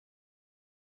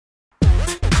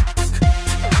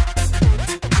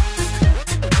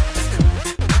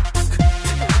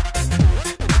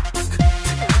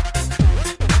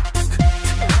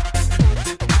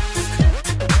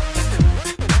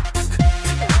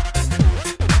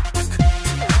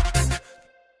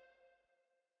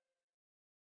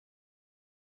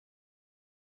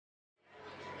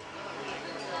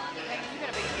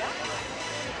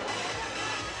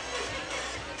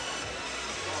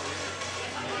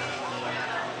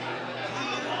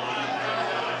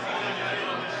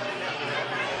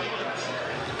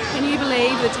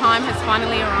the time has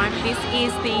finally arrived. This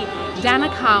is the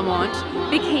Carmont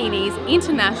Bikinis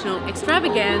International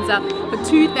Extravaganza for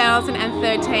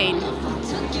 2013.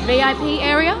 VIP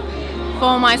area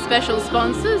for my special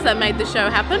sponsors that made the show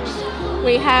happen.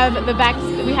 We have the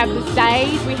we have the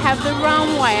stage, we have the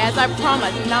runway, as I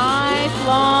promised. Nice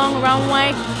long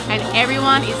runway, and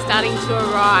everyone is starting to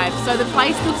arrive. So the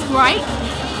place looks great.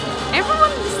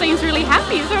 Everyone seems really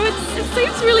happy, so it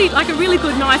seems really like a really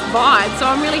good, nice vibe. So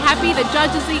I'm really happy. The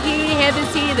judges are here,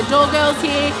 Heather's here, the door girl's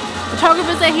here,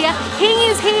 photographers are here. He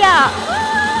is here!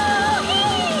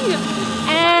 Woo!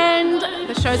 And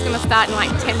the show's gonna start in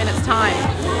like 10 minutes time.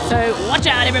 So watch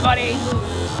out, everybody!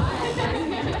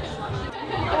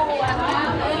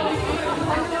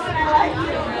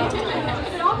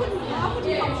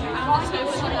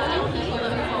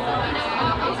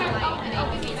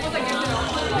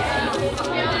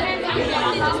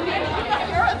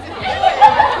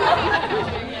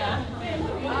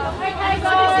 Okay guys,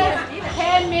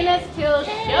 10 minutes till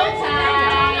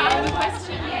showtime.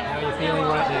 How are you feeling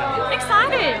right now?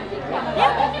 Excited.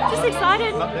 Yeah, just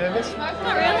excited. Not nervous? Not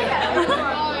really.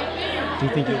 Do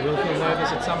you think you will feel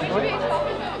nervous at some point?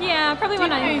 Yeah, probably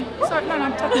when I... Sorry, no,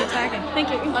 I'm talking to tagging. Thank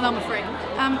you. And I'm a friend.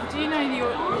 Do you know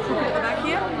you're crooked at the back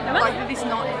here? Like this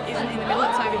knot isn't in the middle,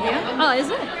 it's over here. Oh, is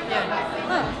it? Yeah.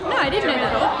 Oh, no, I didn't know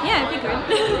that. Yeah, it'd be good.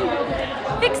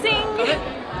 Fixing.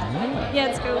 Yeah,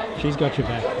 it's cool. She's got your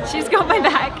back. She's got my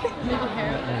back.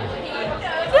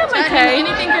 Yeah, I'm okay.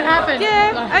 Anything could happen.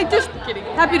 Yeah, I just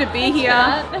happy to be here.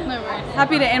 No worries.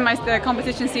 Happy to end the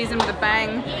competition season with a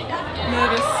bang.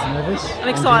 Nervous. Nervous? And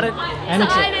excited. And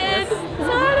excited. Excited.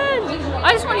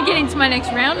 I just want to get into my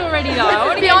next round already though. I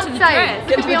want to get into the dress.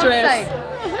 Get to the dress.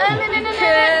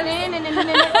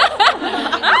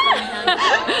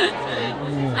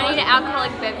 I need an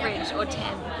alcoholic beverage or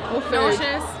 10. Or food.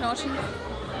 Nauseous.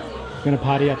 Gonna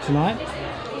party up tonight?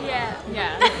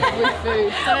 Yeah. With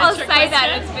food. I'll say that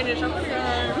and it's finished. I'm gonna go.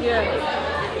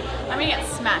 Yeah. I'm gonna get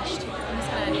smashed. I'm just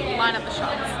gonna line up the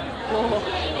shots.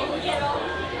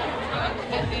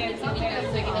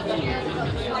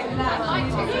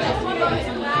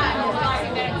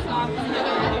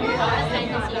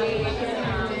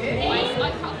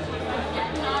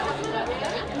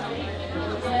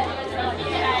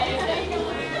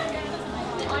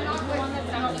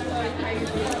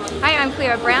 Hi, I'm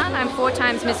Cleo Brown. I'm 4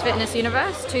 times Miss Fitness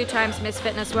Universe, 2 times Miss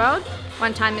Fitness World,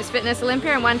 1 time Miss Fitness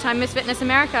Olympia, and 1 time Miss Fitness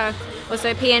America.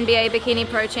 Also PNBA Bikini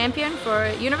Pro Champion for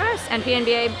Universe and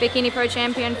PNBA Bikini Pro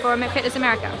Champion for Fitness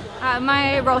America.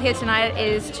 My role here tonight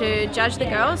is to judge the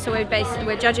girls. So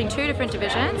we're judging 2 different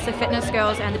divisions, the Fitness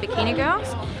Girls and the Bikini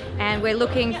Girls, and we're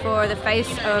looking for the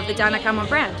face of the Carmont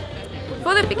brand.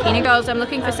 For the Bikini Girls, I'm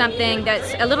looking for something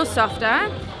that's a little softer.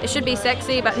 It should be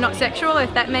sexy but not sexual,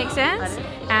 if that makes sense.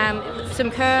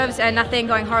 Some curves and nothing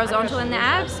going horizontal in the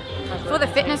abs. For the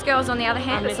Fitness Girls, on the other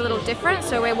hand, it's a little different.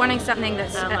 So we're wanting something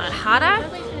that's harder.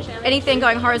 Anything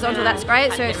going horizontal, that's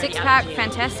great. So 6-pack,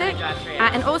 fantastic.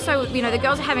 And also, you know, the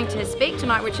girls are having to speak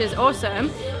tonight, which is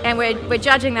awesome. And we're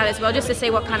judging that as well, just to see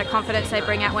what kind of confidence they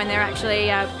bring out when they're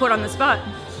actually put on the spot.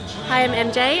 Hi, I'm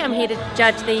MJ. I'm here to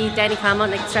judge the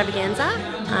Carmont Extravaganza.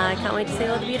 I can't wait to see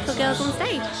all the beautiful girls on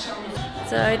stage.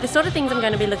 So the sort of things I'm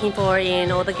going to be looking for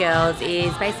in all the girls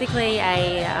is basically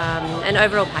an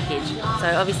overall package.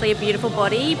 So obviously a beautiful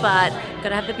body, but got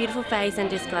to have the beautiful face and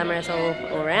just glamorous all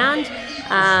around.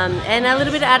 And a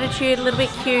little bit of attitude, a little bit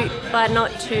cute, but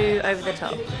not too over the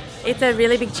top. It's a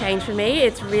really big change for me.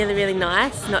 It's really, really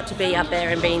nice not to be up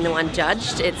there and being the one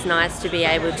judged. It's nice to be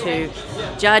able to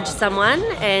judge someone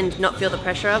and not feel the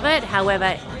pressure of it.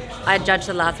 However, I judged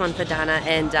the last one for Dana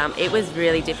and it was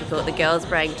really difficult. The girls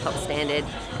bring top standard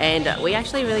and we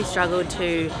actually really struggled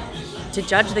to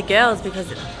judge the girls because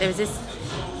there was this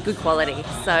good quality.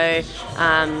 So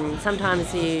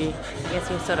sometimes I guess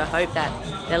you sort of hope that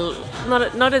they're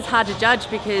not as hard to judge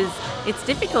because it's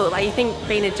difficult. Like you think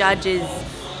being a judge is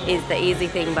the easy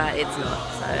thing, but it's not.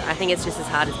 So I think it's just as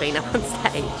hard as being up on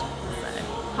stage.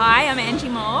 Hi, I'm Angie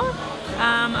Moore.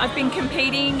 I've been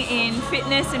competing in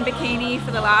fitness and bikini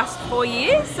for the last 4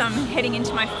 years. I'm heading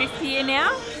into my 5th year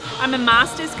now. I'm a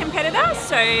masters competitor,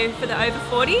 so for the over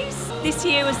 40s. This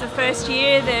year was the first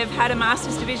year they've had a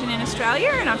masters division in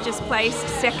Australia, and I've just placed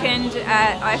 2nd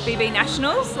at IFBB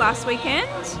Nationals last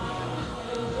weekend.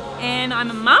 And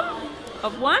I'm a mum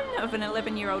of an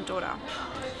 11-year-old daughter.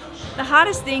 The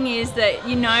hardest thing is that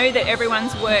you know that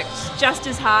everyone's worked just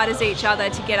as hard as each other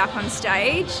to get up on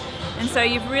stage, and so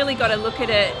you've really got to look at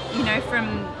it, you know,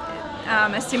 from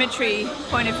a symmetry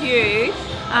point of view.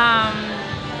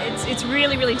 It's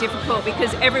really, really difficult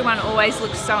because everyone always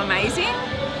looks so amazing,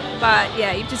 but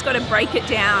yeah, you've just got to break it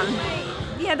down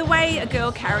yeah, the way a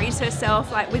girl carries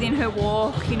herself, like within her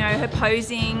walk, you know, her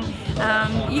posing.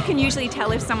 You can usually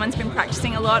tell if someone's been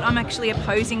practicing a lot. I'm actually a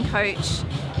posing coach,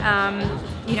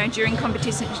 you know, during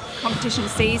competition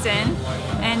season,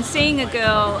 and seeing a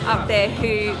girl up there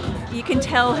who you can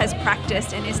tell has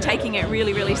practiced and is taking it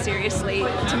really, really seriously,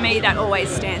 to me that always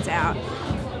stands out.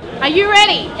 Are you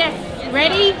ready? Yes.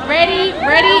 Ready?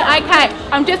 Okay,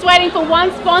 I'm just waiting for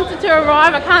one sponsor to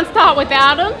arrive. I can't start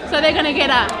without them, so they're going to get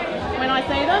up when I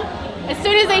see them. As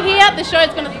soon as they're here, the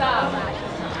show's going to start.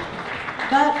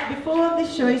 But before the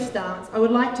show starts, I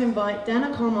would like to invite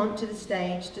Dana Carmont to the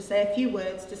stage to say a few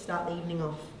words to start the evening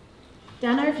off.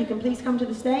 Dana, if you can please come to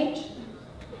the stage.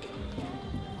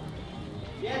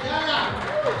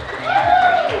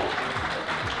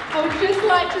 I would just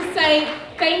like to say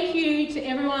thank you to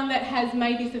everyone that has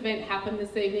made this event happen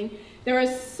this evening. There are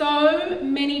so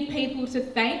many people to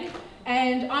thank,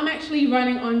 and I'm actually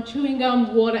running on chewing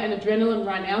gum, water and adrenaline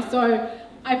right now, so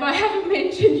if I haven't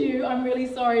mentioned you, I'm really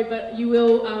sorry, but you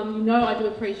will know I do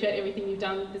appreciate everything you've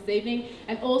done this evening,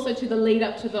 and also to the lead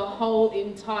up to the whole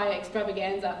entire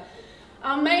extravaganza.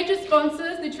 Our major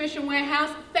sponsors, Nutrition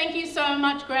Warehouse, thank you so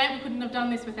much, Grant. We couldn't have done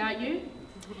this without you.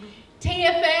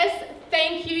 TFS,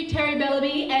 thank you, Terry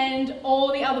Bellaby, and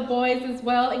all the other boys as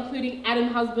well, including Adam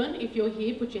Husband. If you're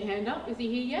here, put your hand up. Is he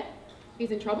here yet?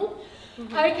 He's in trouble.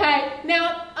 Okay,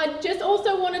 now I just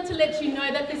also wanted to let you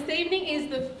know that this evening is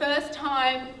the first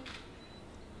time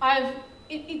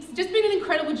it's just been an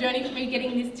incredible journey for me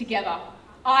getting this together.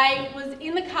 I was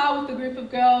in the car with a group of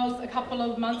girls a couple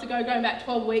of months ago, going back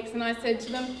 12 weeks, and I said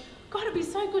to them, God, it'd be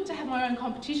so good to have my own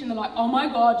competition. They're like, oh my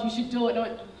God, you should do it. And I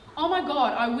went, oh my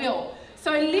God, I will.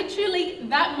 So literally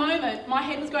that moment, my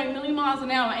head was going a million miles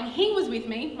an hour, and he was with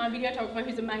me, my videographer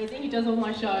who's amazing, he does all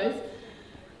my shows.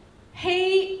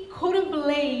 He couldn't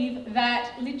believe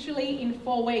that literally in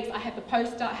 4 weeks I had the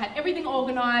poster, I had everything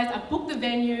organised, I booked the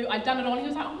venue, I'd done it all. He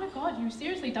was like, oh my God, you've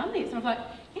seriously done this? And I was like,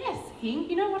 yes, Hing,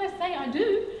 you know what I say, I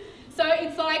do. So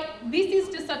it's like, this is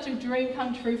just such a dream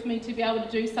come true for me to be able to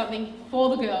do something for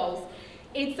the girls.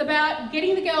 It's about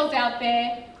getting the girls out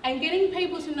there and getting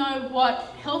people to know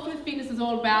what health and fitness is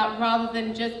all about, rather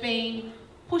than just being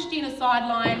pushed in a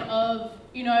sideline of,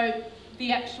 you know,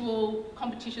 the actual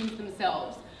competitions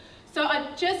themselves. So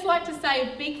I'd just like to say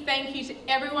a big thank you to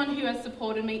everyone who has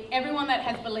supported me, everyone that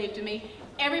has believed in me,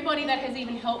 everybody that has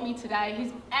even helped me today,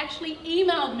 who's actually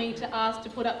emailed me to ask to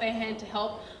put up their hand to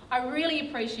help. I really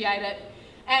appreciate it.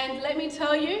 And let me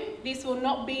tell you, this will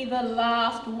not be the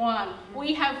last one.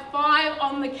 We have 5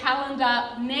 on the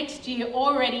calendar next year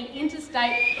already,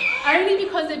 interstate, only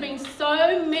because there have been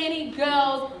so many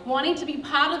girls wanting to be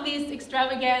part of this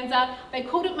extravaganza. They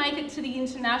couldn't make it to the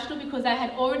international because they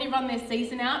had already run their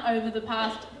season out over the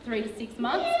past 3 to 6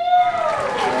 months. So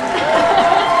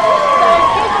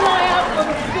keep an eye out for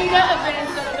the bigger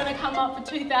events that are going to come up for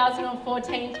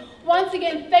 2014. Once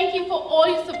again, thank you for all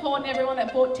your support and everyone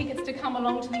that bought tickets to come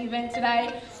along to the event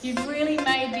today. You've really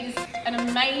made this an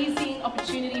amazing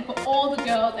opportunity for all the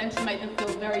girls and to make them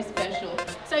feel very special.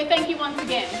 So thank you once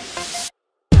again.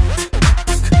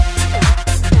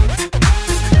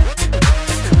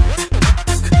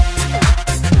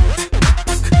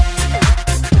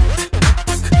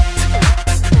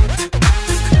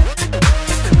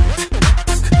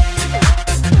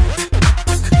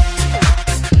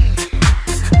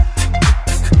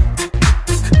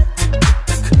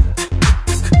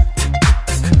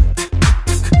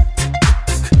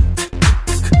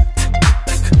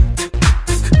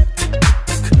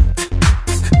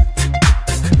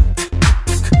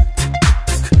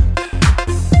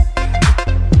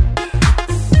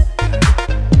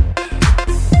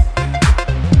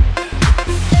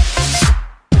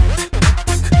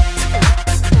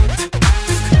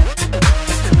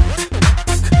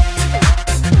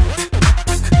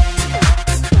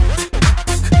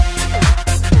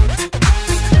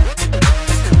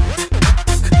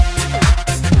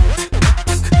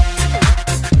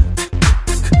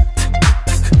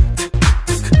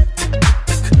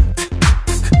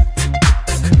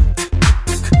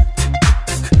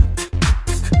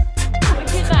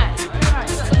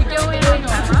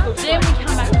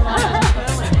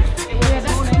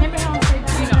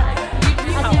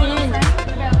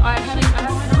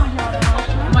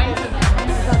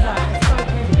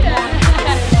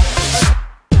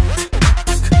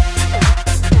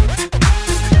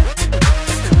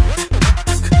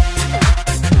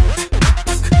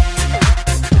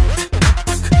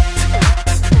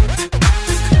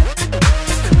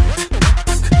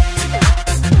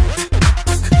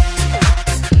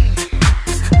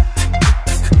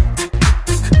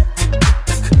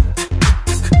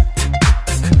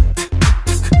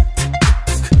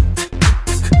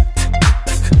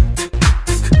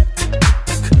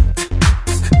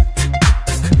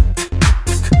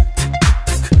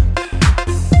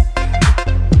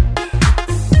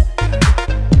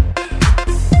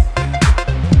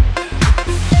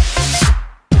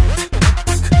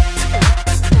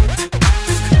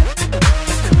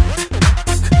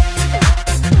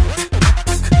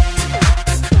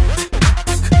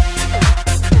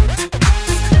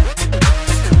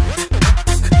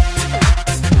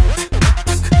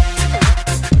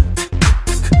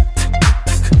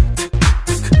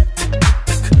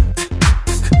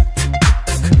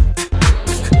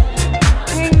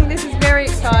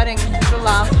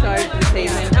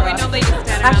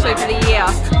 Ashley for the year.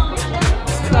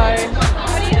 So,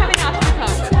 what are you having after the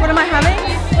cup? What am I having?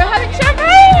 We're having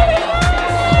champagne!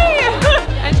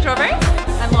 And strawberries?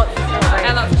 And lots of strawberries.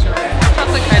 And lots of strawberries.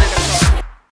 Chocolate coated, of course.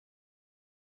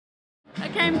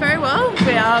 It came very well.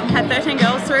 We had 13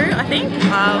 girls through, I think,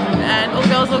 and all the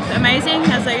girls looked amazing,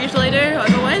 as they usually do,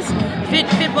 as always. Fit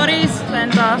bodies,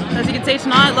 and as you can see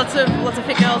tonight, lots of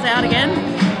fit girls out again.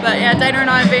 But yeah, Dana and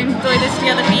I have been doing this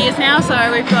together for years now, so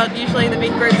we've got usually the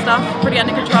big group stuff pretty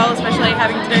under control, especially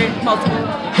having to do multiple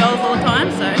girls all the time,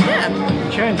 so yeah.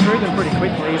 You churn through them pretty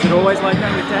quickly. Is it always like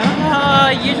that with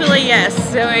Dana? Usually yes,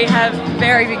 so we have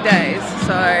very big days,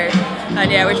 so, and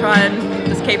yeah, we try and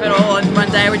just keep it all in one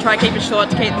day. We try and keep it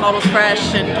short to keep the models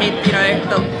fresh and keep,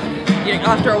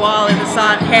 after a while in the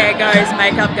sun, hair goes,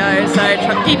 makeup goes, so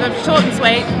try to keep it short and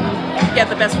sweet, get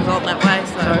the best result that way.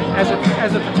 So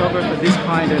as a photographer, this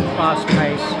kind of fast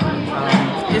pace,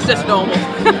 it's just normal.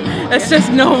 It's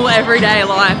just normal everyday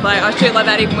life. Like, I shoot like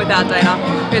that even without Dana,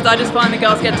 because I just find the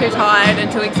girls get too tired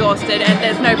and too exhausted, and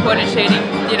there's no point in shooting,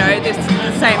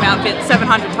 the same outfit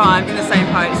 700 times in the same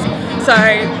pose. So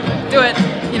do it,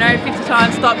 50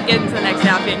 times, stop, get into the next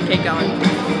outfit and keep going.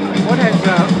 What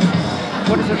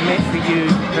has it meant for you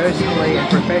personally and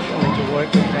professionally to work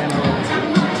with Dana?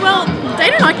 Well,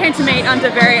 Dana and I came to meet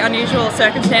under very unusual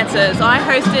circumstances. I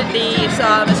hosted the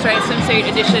Australian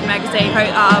Swimsuit Edition magazine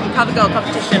cover girl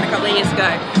competition a couple of years ago,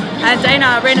 and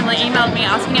Dana randomly emailed me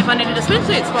asking if I needed a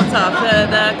swimsuit sponsor for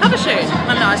the cover shoot,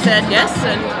 and I said yes,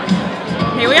 and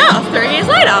here we are 3 years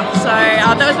later. So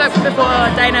that was back before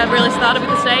Dana really started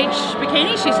with the stage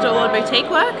bikini. She used to do a lot of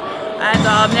boutique work. And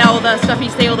now all the stuff you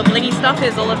see, all the blingy stuff,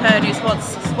 is all of her new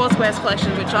sportswear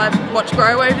collection, which I've watched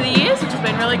grow over the years, which has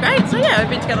been really great. So yeah, we've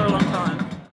been together a long time.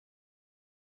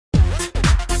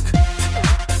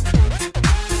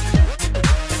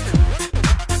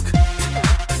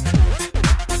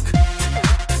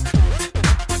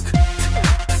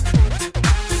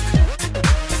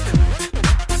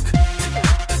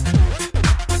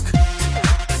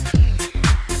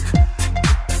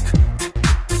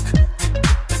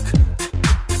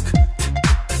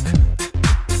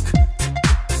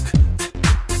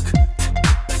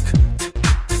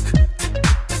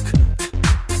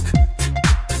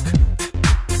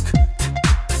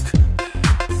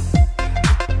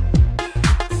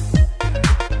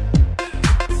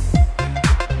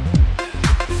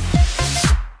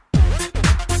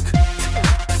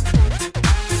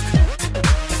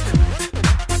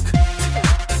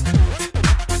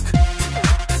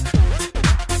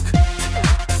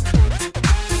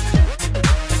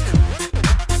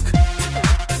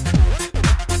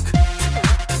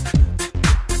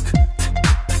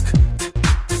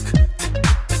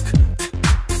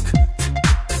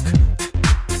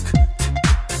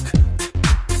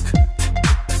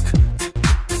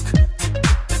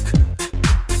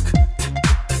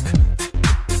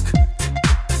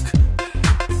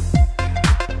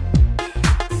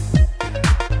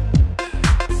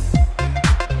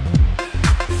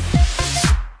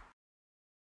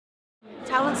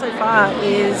 So far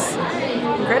is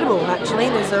incredible, actually.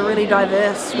 There's a really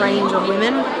diverse range of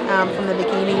women from the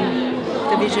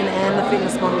bikini division and the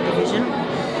fitness model division.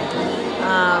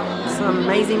 Some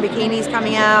amazing bikinis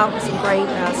coming out, some great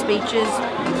speeches,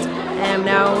 and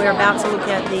now we're about to look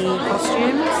at the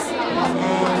costumes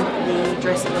and the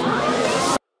dressing.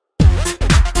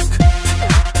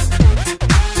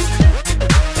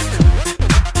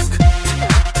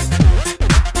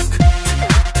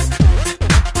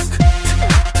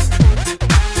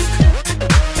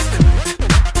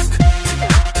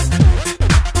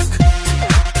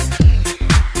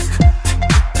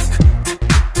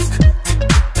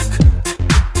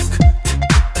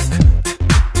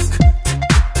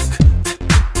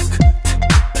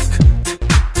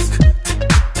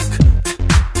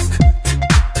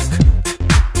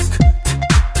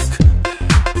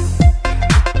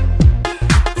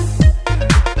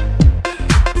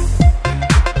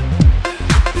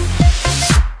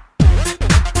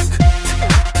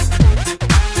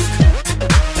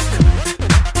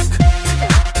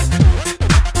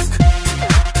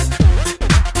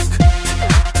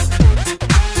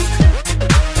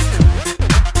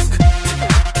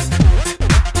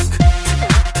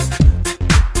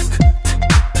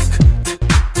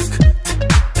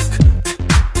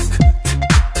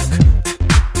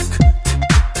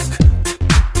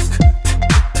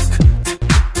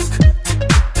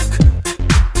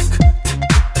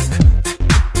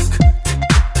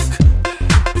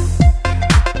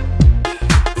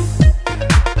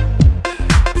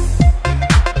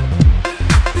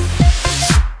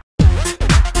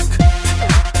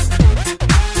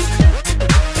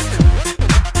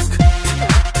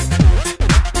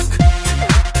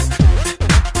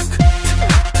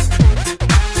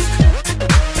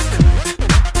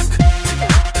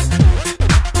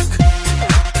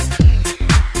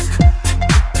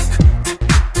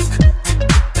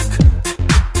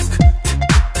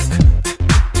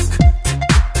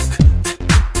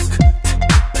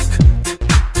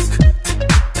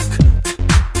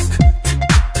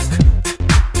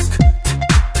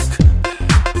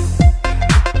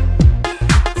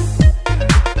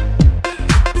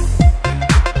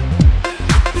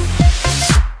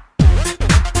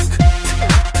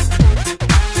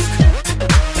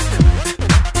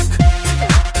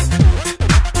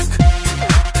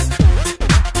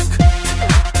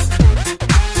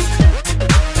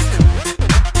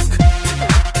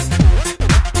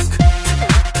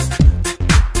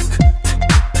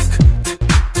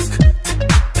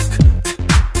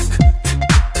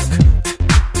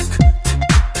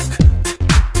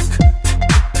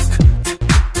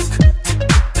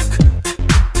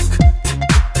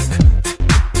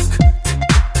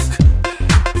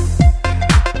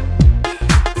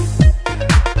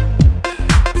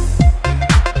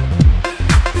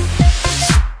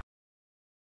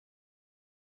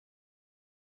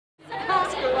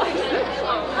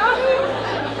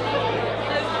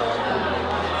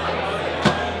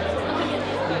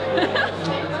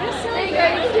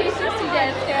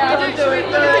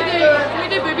 Can we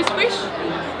do booby squish?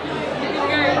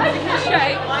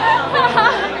 Shake.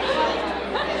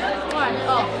 Why?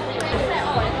 Oh.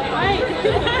 Wait.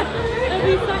 That'd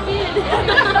be so good.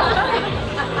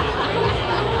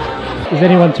 Is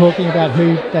anyone talking about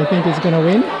who they think is going to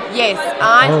win? Yes,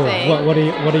 I think. What are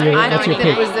you? I What's your think the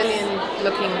pick?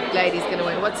 Brazilian-looking lady's going to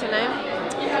win. What's her name?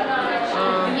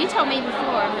 You told me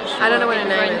before. I'm not sure. I don't know what her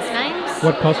name is. Names.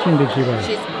 What costume did she wear?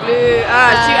 She's blue.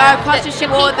 She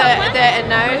wore the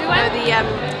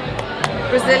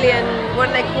Brazilian. What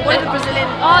do they call? What is the Brazilian?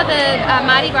 Oh, the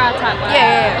Mardi Gras type one.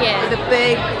 Yeah. With the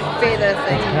big feather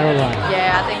thing. Caroline.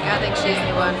 Yeah, I think she's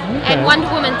the one. Okay. And Wonder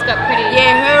Woman's got pretty.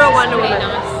 Yeah, her or Wonder Woman.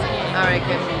 Nice. I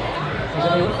reckon.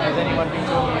 Has anyone been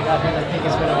talking about who they think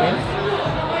is going to win?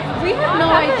 We have no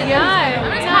idea.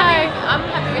 I'm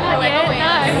happy with whoever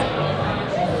wins.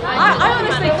 I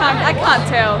honestly can't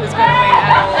tell who's going to win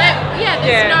at all.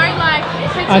 There's no like.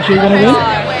 Aren't you going to win?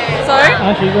 Sorry?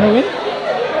 Aren't you going to win?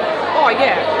 Oh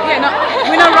yeah, no,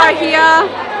 winner right here.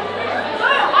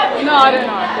 No, I don't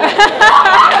know.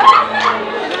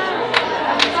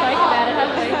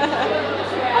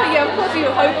 Oh yeah, of course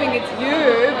you're hoping it's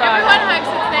you. But Everyone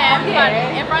hopes it's them, but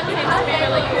everyone seems to be a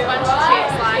really cool bunch of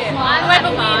chicks. Like,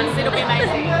 whoever wins, it'll be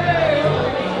amazing.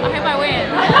 I hope I win.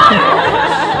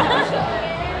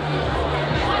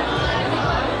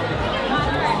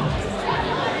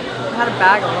 I had a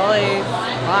bag of lollies.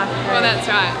 Well, that's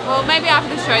right. Well, maybe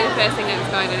after the show, the first thing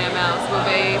that's going in our mouths will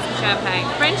be some champagne.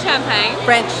 French champagne.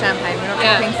 French champagne. We're not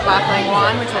drinking sparkling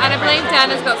wine. And I believe Dan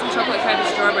has got some chocolate coated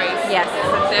strawberries. Yes.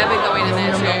 They'll be going in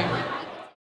there too.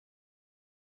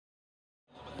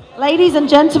 Ladies and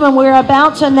gentlemen, we're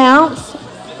about to announce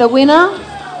the winner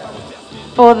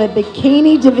for the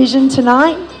bikini division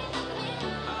tonight.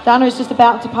 Dana is just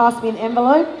about to pass me an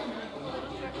envelope.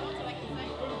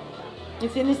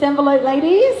 It's in this envelope,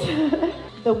 ladies.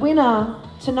 The winner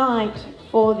tonight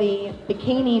for the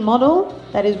bikini model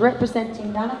that is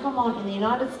representing Dana Carmont in the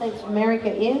United States of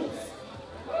America is...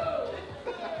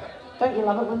 Don't you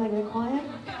love it when they go quiet?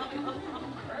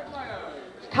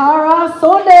 Cara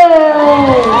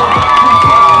Saunders!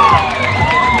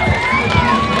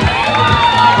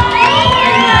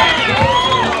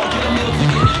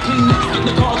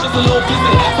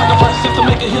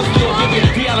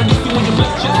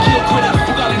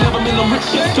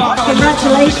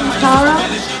 Congratulations, Cara.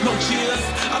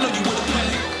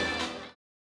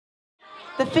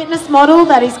 The fitness model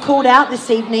that is called out this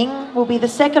evening will be the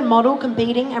second model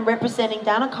competing and representing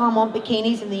Dana Carmont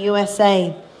Bikinis in the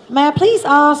USA. May I please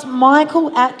ask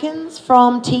Michael Atkins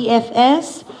from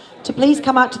TFS to please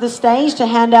come up to the stage to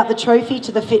hand out the trophy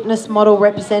to the fitness model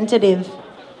representative.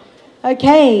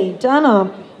 Okay, Dana.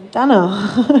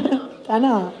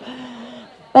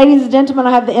 Ladies and gentlemen,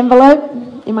 I have the envelope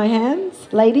in my hands.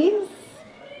 Ladies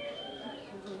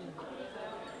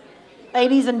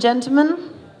and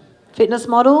gentlemen, fitness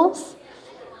models,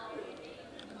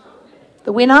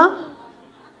 the winner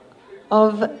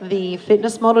of the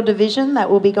fitness model division that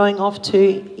will be going off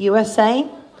to USA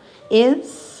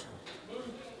is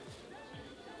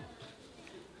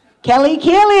Keily.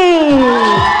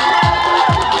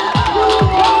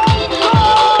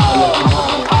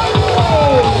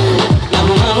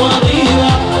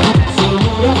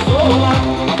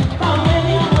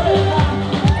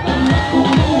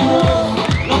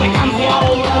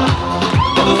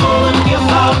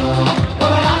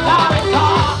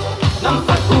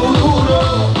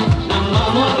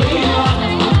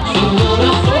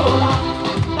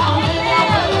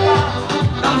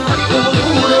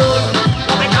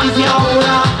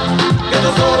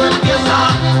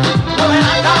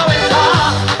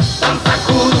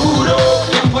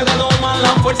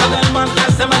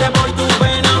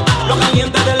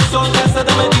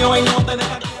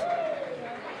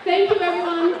 Thank you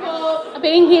everyone for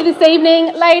being here this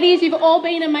evening. Ladies, you've all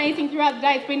been amazing throughout the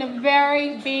day. It's been a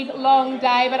very big, long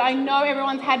day, but I know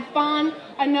everyone's had fun.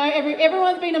 I know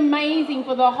everyone's been amazing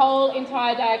for the whole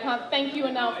entire day. I can't thank you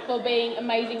enough for being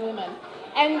amazing women.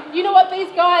 And you know what?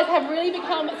 These guys have really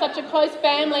become such a close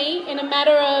family in a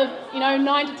matter of,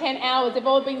 9 to 10 hours. They've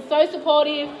all been so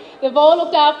supportive. They've all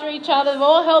looked after each other. They've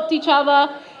all helped each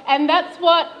other. And that's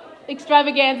what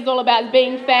Extravaganza is all about, is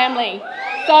being family.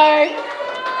 So...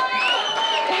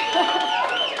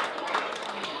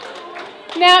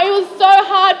 Now, it was so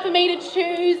hard for me to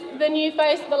choose the new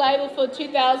face of the label for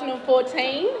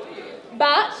 2014,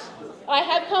 but I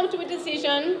have come to a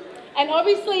decision, and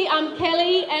obviously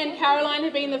Kelly and Caroline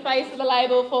have been the face of the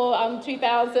label for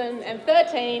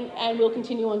 2013, and will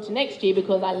continue on to next year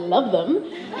because I love them.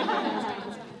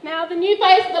 Now, the new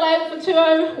face of the label for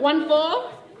 2014,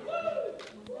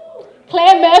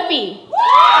 Claire Murphy.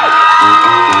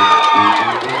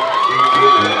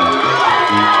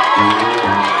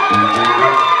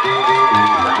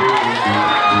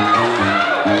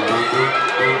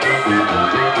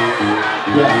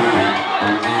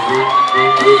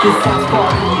 This house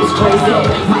party is crazy.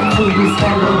 My crew is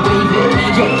hella waving.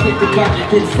 Jade flip the gun,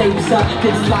 then say what's up,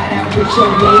 then slide out with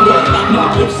your lady. No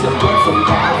ifs or buts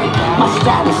about it. My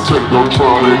style is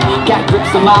technotronic. Got grips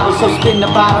and models, so spin the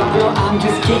bottle, girl. I'm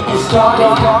just getting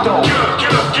started.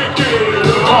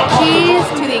 Cheers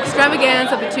to the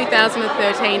extravaganza for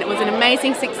 2013. It was an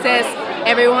amazing success.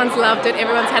 Everyone's loved it.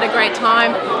 Everyone's had a great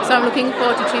time. So I'm looking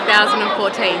forward to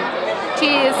 2014.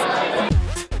 Cheers.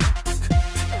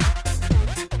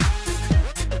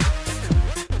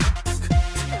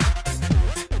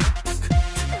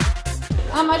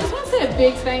 I just want to say a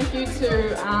big thank you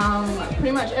to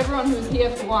pretty much everyone who's here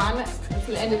for one. It's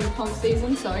the end of the comp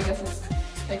season, so I guess it's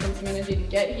taken some energy to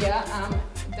get here.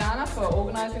 Dana for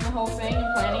organising the whole thing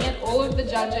and planning it, all of the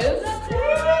judges,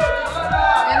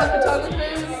 and the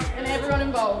photographers, and everyone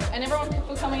involved, and everyone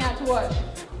for coming out to watch.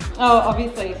 Oh,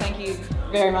 obviously, thank you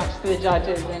very much to the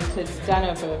judges and to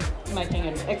Dana for making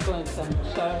an excellent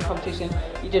show and competition.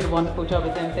 You did a wonderful job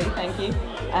as MC, thank you.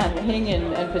 Hing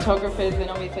and photographers, and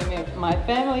obviously my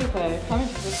family for coming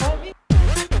to support me.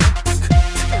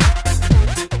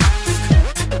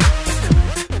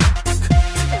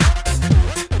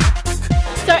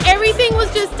 So everything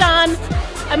was just done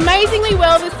amazingly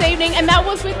well this evening, and that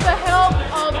was with the help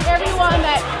of everyone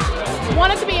that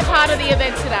wanted to be a part of the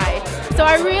event today. So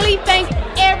I really thank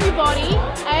everybody,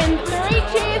 and 3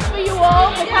 cheers for you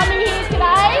all for coming here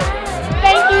today.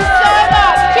 Thank you so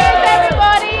much. Cheers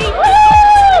everybody. Woo!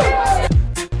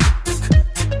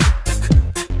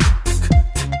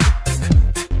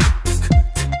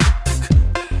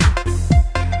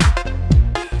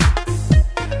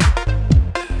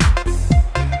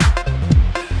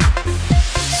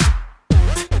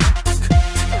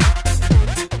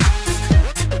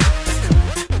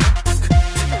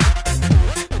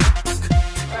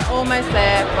 Almost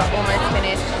there, but almost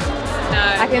finished. No.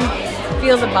 I can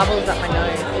feel the bubbles up my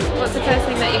nose. What's the first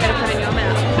thing that you're going to put in your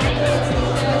mouth?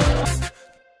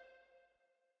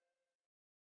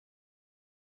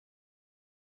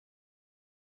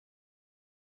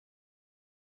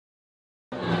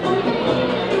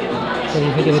 What do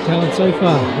you think of the talent so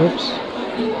far? Whoops.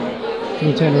 Can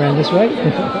you turn around this way?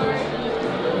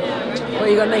 Well,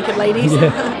 you got naked ladies?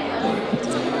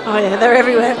 Yeah. Oh yeah, they're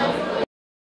everywhere.